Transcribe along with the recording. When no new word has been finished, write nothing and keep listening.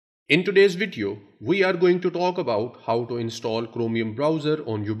In today's video, we are going to talk about how to install Chromium Browser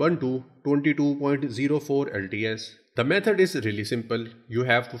on Ubuntu 22.04 LTS. The method is really simple. You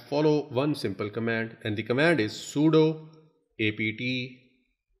have to follow one simple command, and the command is sudo apt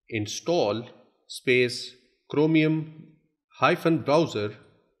install space Chromium-browser,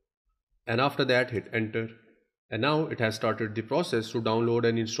 and after that hit enter. And now it has started the process to download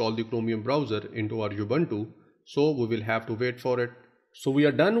and install the Chromium browser into our Ubuntu, so we will have to wait for it. So we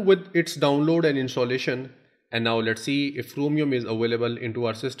are done with its download and installation, and now let's see if Chromium is available into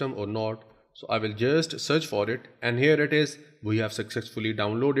our system or not. So I will just search for it, and here it is. We have successfully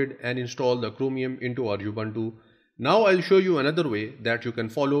downloaded and installed the Chromium into our Ubuntu. Now I'll show you another way that you can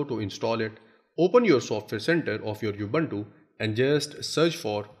follow to install it. Open your software center of your Ubuntu and just search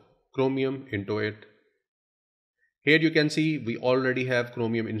for Chromium into it. Here you can see we already have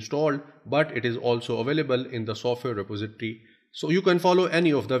Chromium installed, but it is also available in the software repository. So you can follow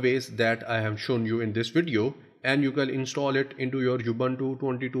any of the ways that I have shown you in this video, and you can install it into your Ubuntu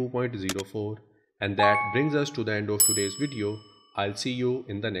 22.04. And that brings us to the end of today's video. I'll see you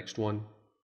in the next one.